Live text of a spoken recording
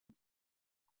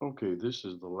Okay, this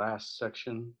is the last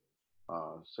section,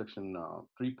 section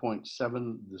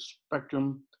 3.7, the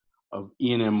spectrum of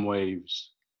E&M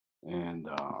waves. And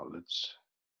let's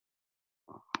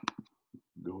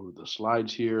go to the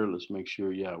slides here. Let's make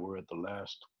sure, yeah, we're at the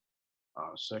last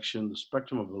section, the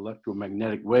spectrum of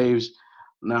electromagnetic waves.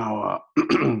 Now,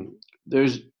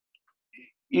 there's,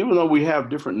 even though we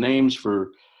have different names for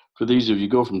these, if you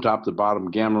go from top to bottom,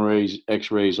 gamma rays,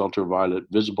 X-rays, ultraviolet,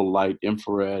 visible light,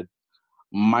 infrared,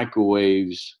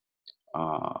 microwaves,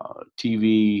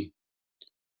 TV,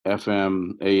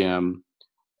 FM, AM,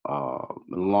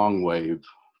 long wave.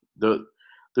 The,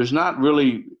 there's not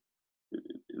really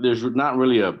there's not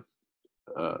really a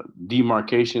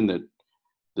demarcation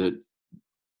that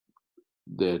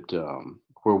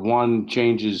where one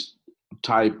changes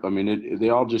type. I mean, they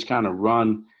all just kind of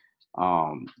run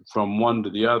from one to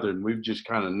the other, and we've just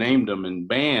kind of named them in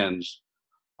bands.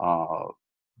 Uh,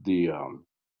 the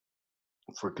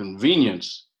For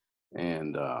convenience,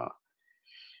 and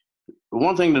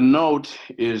one thing to note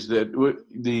is that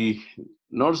the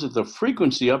notice that the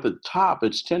frequency up at the top,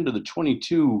 it's 10 to the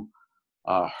 22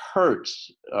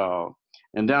 hertz,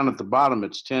 and down at the bottom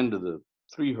it's 10 to the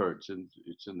 3 hertz, and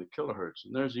it's in the kilohertz.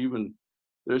 And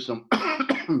there's some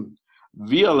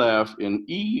VLF and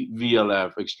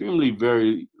EVLF, extremely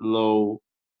very low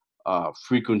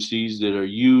frequencies that are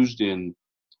used in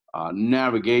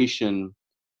navigation,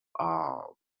 uh,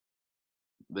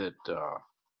 that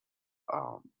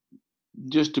um,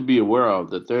 just to be aware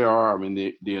of, that there are, I mean,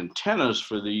 the antennas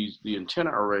for these, the antenna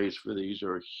arrays for these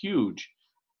are huge.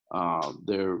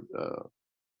 They're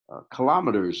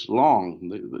kilometers long,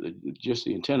 just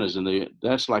the antennas, and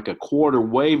that's like a quarter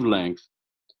wavelength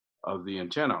of the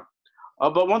antenna.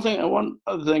 But one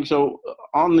other thing. So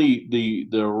on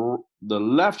the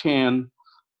left hand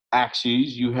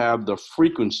axes, you have the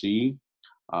frequency,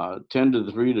 10 to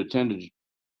the 3 to 10 to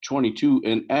 22,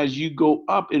 and as you go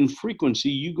up in frequency,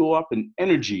 you go up in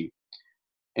energy.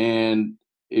 And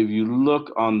if you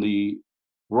look on the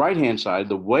right hand side,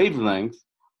 the wavelength,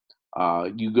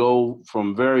 you go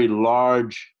from very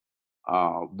large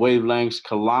wavelengths,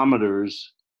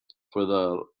 kilometers for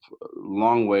the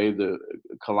long wave, the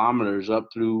kilometers up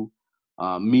through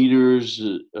meters,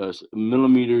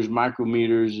 millimeters,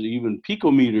 micrometers, even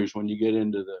picometers when you get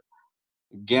into the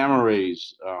gamma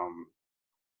rays.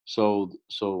 So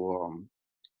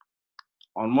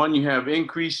on one you have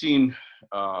increasing,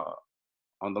 uh,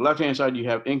 on the left hand side you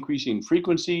have increasing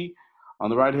frequency. On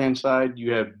the right hand side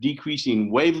you have decreasing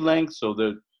wavelength, so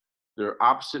that they're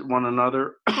opposite one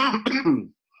another.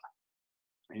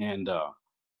 And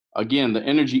again, the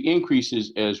energy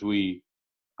increases as we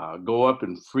go up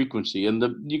in frequency, and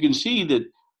you can see that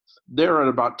they're at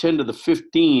about 10 to the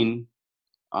 15.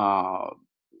 Uh,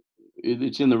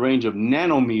 it's in the range of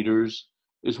nanometers.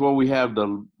 Is where we have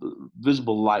the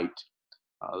visible light.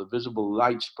 The visible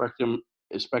light spectrum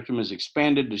is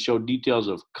expanded to show details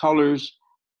of colors,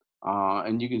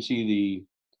 and you can see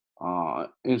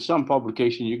in some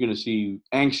publication you're going to see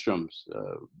angstroms.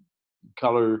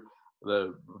 Color,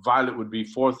 the violet would be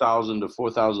 4,000 to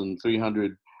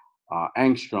 4,300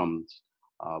 angstroms.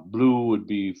 Blue would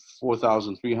be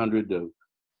 4,300 to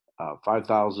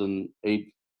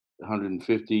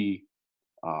 5,850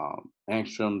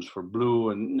 angstroms for blue,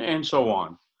 and so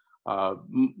on.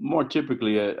 More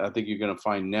typically, I think you're going to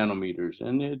find nanometers,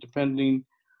 and depending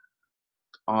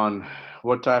on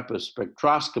what type of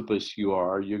spectroscopist you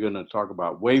are, you're going to talk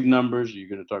about wave numbers, you're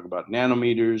going to talk about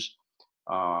nanometers.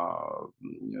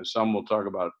 Some will talk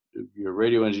about, if you're a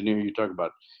radio engineer, you talk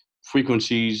about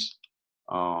frequencies.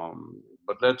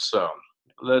 But let's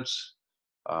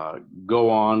go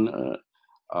on.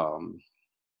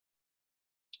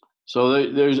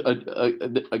 So there's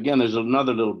again, there's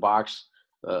another little box.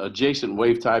 Adjacent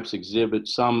wave types exhibit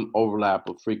some overlap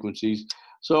of frequencies.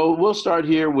 So we'll start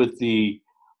here with the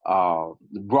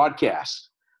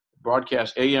broadcast.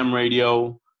 Broadcast AM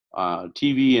radio,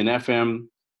 TV, and FM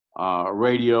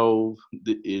radio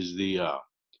is the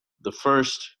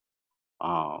first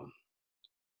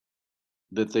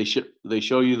that they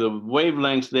show you. The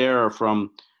wavelengths there are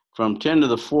from 10 to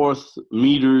the fourth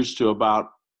meters to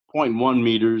about 0.1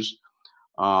 meters.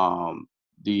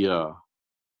 The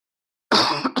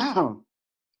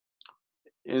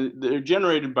They're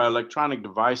generated by electronic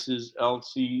devices,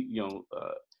 LC,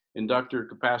 inductor,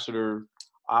 capacitor,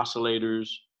 oscillators.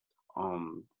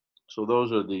 So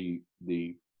those are the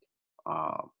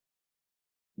uh,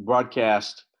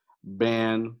 broadcast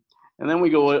band, and then we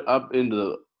go up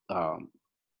into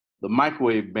the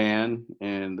microwave band,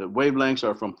 and the wavelengths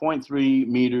are from zero point 0.3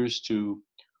 meters to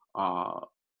uh,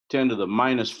 10 to the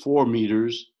minus 4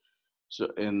 meters. So,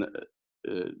 and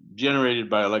generated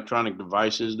by electronic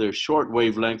devices. They're short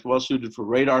wavelength, well suited for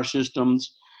radar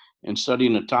systems and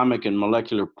studying atomic and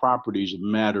molecular properties of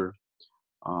matter.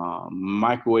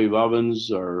 Microwave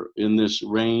ovens are in this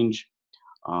range.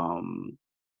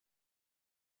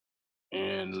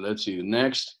 And let's see, the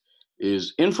next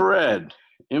is infrared.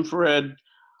 Infrared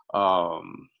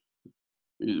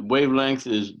wavelength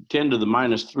is 10 to the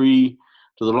minus 3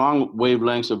 to the long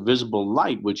wavelengths of visible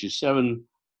light, which is 7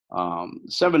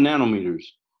 nanometers.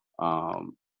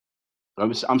 I'm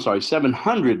sorry,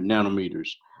 700 nanometers.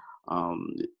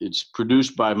 It's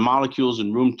produced by molecules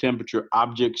in room temperature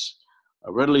objects,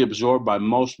 readily absorbed by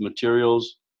most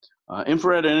materials.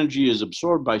 Infrared energy is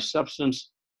absorbed by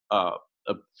substance.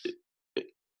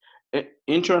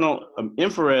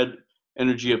 Infrared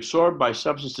energy absorbed by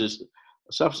substances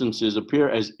appear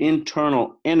as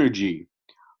internal energy.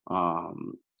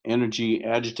 Energy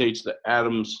agitates the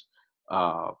atoms.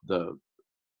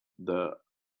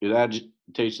 It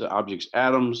agitates the object's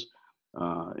atoms,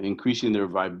 increasing their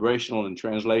vibrational and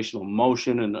translational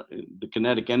motion and the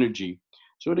kinetic energy.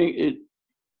 So it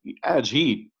adds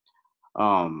heat.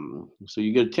 So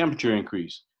you get a temperature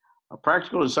increase.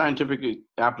 Practical and scientific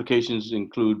applications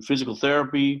include physical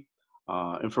therapy,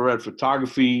 infrared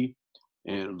photography,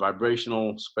 and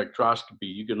vibrational spectroscopy.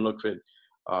 You can look at,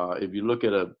 if you look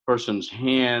at a person's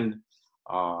hand,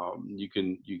 you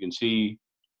can see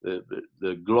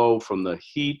the glow from the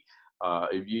heat.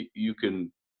 If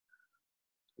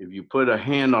you put a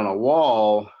hand on a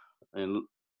wall and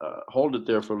hold it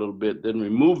there for a little bit, then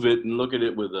remove it and look at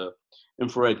it with a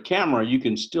infrared camera, you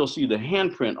can still see the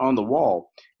handprint on the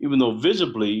wall, even though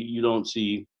visibly you don't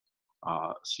see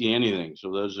anything.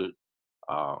 So those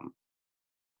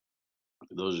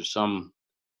are some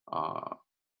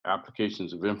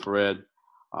applications of infrared.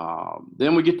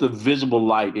 Then we get the visible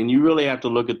light, and you really have to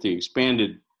look at the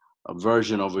expanded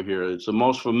version over here. It's the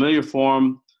most familiar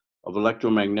form of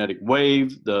electromagnetic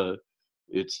wave.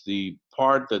 It's the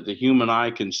part that the human eye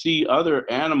can see. Other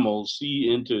animals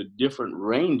see into different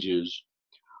ranges.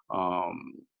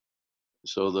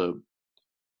 So the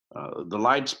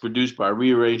light's produced by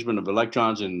rearrangement of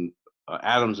electrons in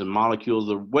atoms and molecules.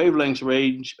 The wavelengths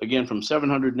range again from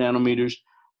 700 nanometers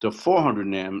to 400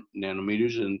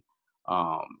 nanometers, and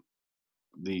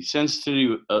the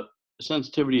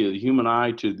sensitivity of the human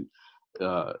eye to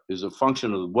is a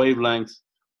function of the wavelength.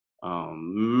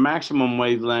 Maximum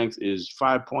wavelength is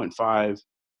 5.5,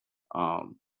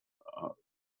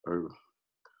 or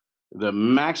the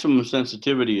maximum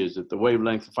sensitivity is at the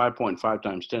wavelength of 5.5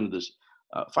 times 10 to this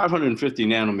 550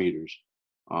 nanometers.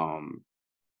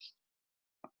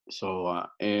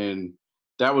 And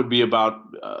that would be about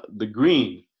the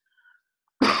green.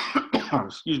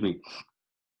 Excuse me.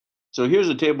 So here's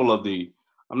a table of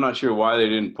I'm not sure why they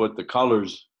didn't put the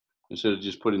colors instead of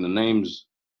just putting the names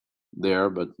there,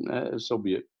 but so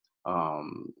be it.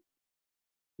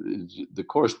 The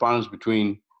correspondence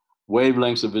between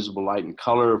wavelengths of visible light and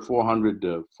color, 400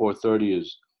 to 430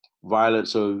 is violet.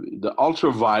 So the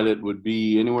ultraviolet would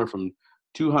be anywhere from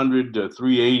 200 to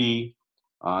 380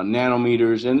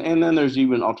 nanometers. And then there's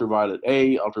even ultraviolet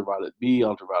A, ultraviolet B,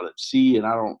 ultraviolet C, and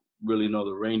I don't really know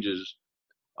the ranges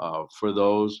for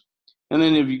those. And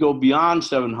then if you go beyond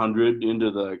 700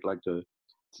 into the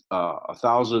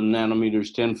 1,000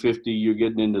 nanometers, 1050, you're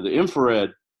getting into the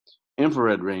infrared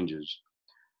ranges.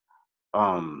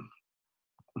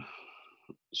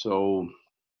 So,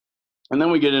 and then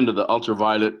we get into the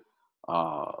ultraviolet,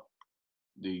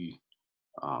 the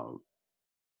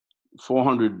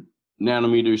 400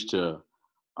 nanometers to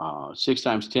 6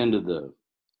 times 10 to the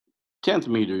 10th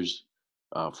meters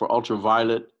for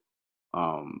ultraviolet.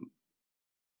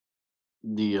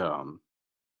 The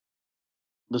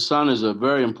sun is a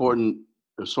very important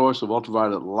source of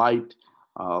ultraviolet light.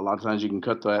 A lot of times you can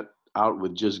cut that out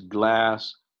with just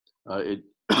glass. It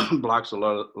blocks a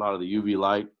lot of the UV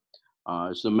light.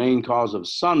 It's the main cause of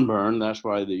sunburn. That's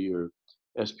why your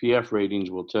SPF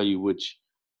ratings will tell you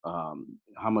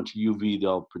how much UV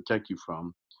they'll protect you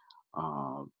from.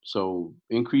 So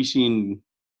increasing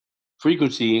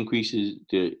frequency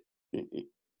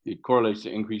it correlates to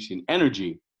increasing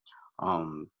energy.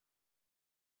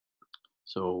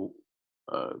 So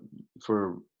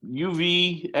for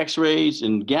UV, X-rays,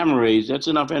 and gamma rays, that's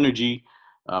enough energy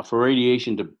for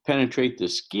radiation to penetrate the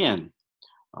skin.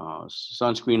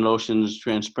 Sunscreen lotions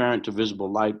transparent to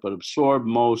visible light, but absorb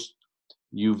most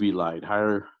UV light.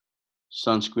 Higher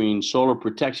sunscreen solar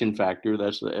protection factor,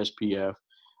 that's the SPF.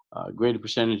 Greater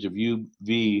percentage of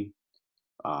UV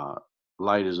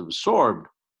light is absorbed.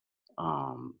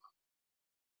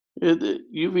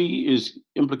 UV is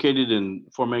implicated in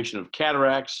formation of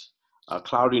cataracts,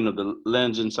 clouding of the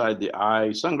lens inside the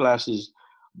eye. Sunglasses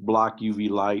block UV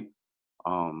light.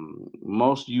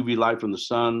 Most UV light from the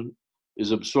sun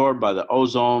is absorbed by the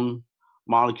ozone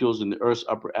molecules in the Earth's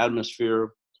upper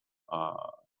atmosphere. Uh,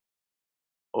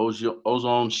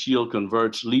 Ozone shield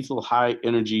converts lethal high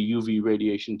energy UV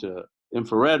radiation to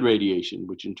infrared radiation,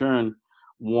 which in turn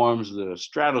warms the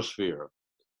stratosphere.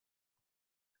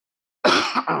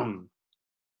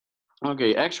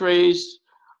 Okay, X-rays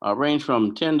range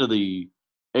from 10 to the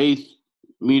 8th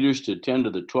meters to 10 to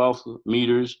the 12th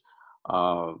meters.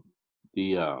 Uh,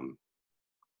 the uh,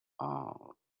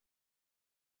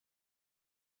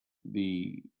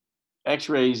 the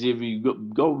X-rays, if you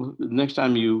go next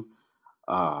time you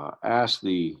ask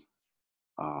the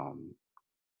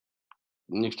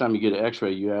next time you get an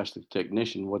X-ray, you ask the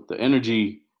technician what the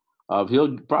energy of.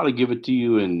 He'll probably give it to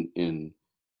you in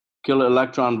kilo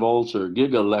electron volts or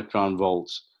giga electron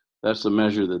volts. That's the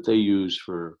measure that they use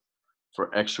for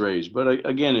X-rays. But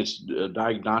again, it's a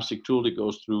diagnostic tool that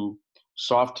goes through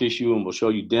soft tissue and will show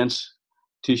you dense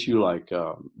tissue like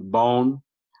bone.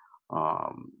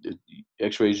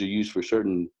 X-rays are used for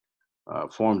certain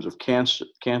forms of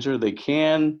cancer. They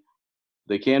can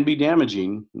be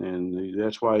damaging, and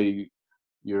that's why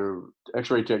your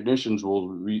X-ray technicians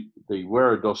they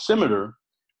wear a dosimeter,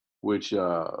 which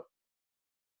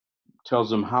tells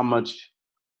them how much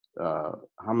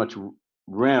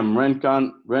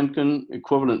Roentgen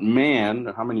equivalent man,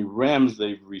 how many REMs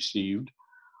they've received.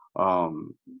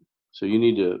 So they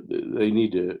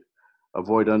need to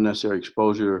avoid unnecessary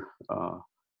exposure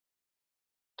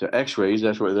to X-rays.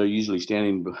 That's why they're usually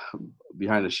standing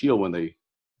behind a shield when they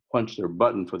punch their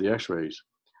button for the X-rays.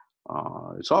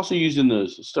 It's also used in the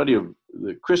study of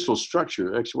the crystal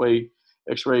structure. X-ray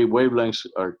wavelengths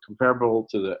are comparable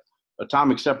to the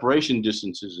atomic separation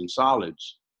distances in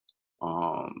solids.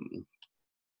 And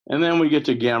then we get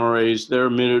to gamma rays. They're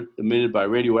emitted by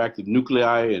radioactive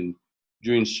nuclei and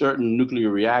during certain nuclear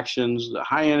reactions. The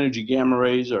high energy gamma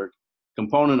rays are a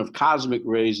component of cosmic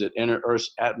rays that enter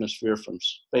Earth's atmosphere from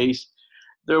space.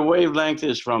 Their wavelength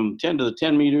is from 10 to the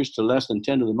 10 meters to less than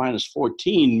 10 to the minus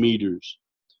 14 meters.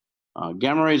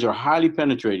 Gamma rays are highly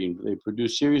penetrating. They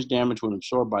produce serious damage when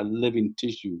absorbed by living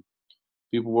tissue.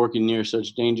 People working near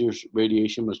such dangerous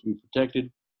radiation must be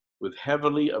protected with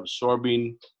heavily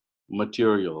absorbing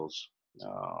materials.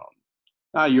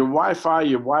 Now, your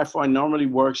Wi-Fi normally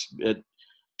works at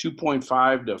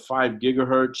 2.5 to 5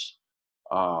 gigahertz.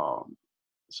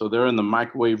 So they're in the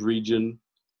microwave region.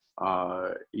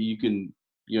 Your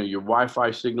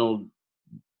Wi-Fi signal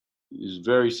is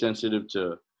very sensitive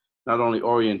to not only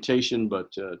orientation, but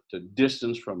to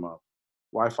distance from a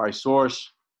Wi-Fi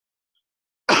source.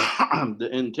 The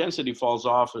intensity falls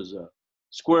off as a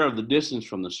square of the distance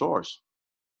from the source.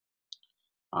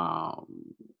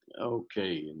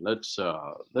 Okay, let's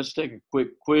take a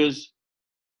quick quiz.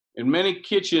 In many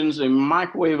kitchens, a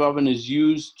microwave oven is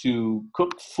used to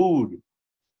cook food.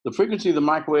 The frequency of the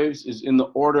microwaves is in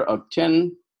the order of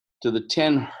 10 to the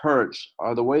 10 hertz.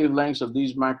 Are the wavelengths of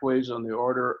these microwaves on the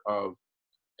order of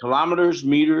kilometers,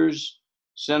 meters,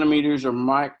 centimeters, or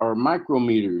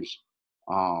micrometers?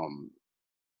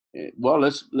 Well,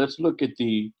 let's look at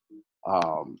the.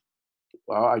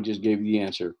 Well, I just gave you the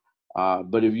answer.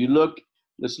 But if you look,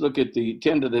 let's look at the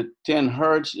 10 to the 10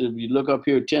 hertz. If you look up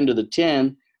here, 10 to the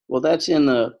 10. Well, that's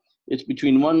it's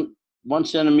between one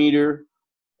centimeter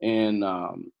and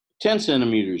 10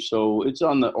 centimeters. So it's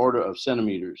on the order of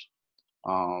centimeters.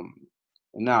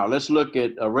 Now let's look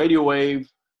at a radio wave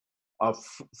of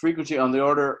frequency on the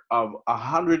order of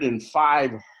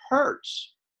 105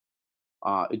 hertz.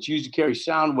 It's used to carry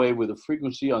sound wave with a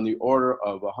frequency on the order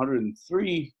of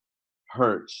 103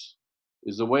 hertz.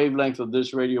 Is the wavelength of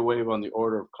this radio wave on the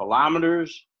order of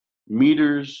kilometers,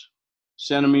 meters,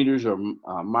 centimeters, or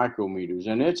micrometers?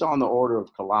 And it's on the order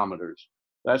of kilometers.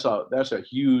 That's a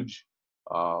huge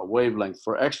wavelength.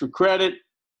 For extra credit,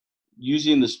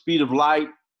 using the speed of light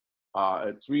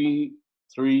at 3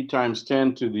 times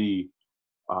 10 to the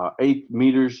 8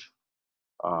 meters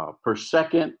per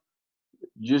second,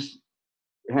 just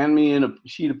hand me in a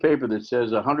sheet of paper that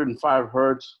says 105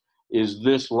 hertz is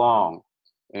this long,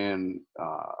 and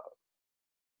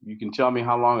you can tell me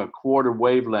how long a quarter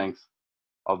wavelength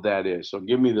of that is. So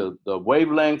give me the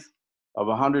wavelength of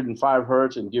 105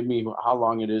 hertz and give me how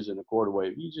long it is in a quarter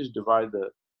wave. You just divide the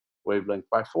wavelength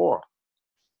by 4.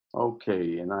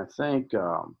 Okay, and I think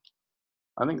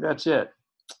that's it.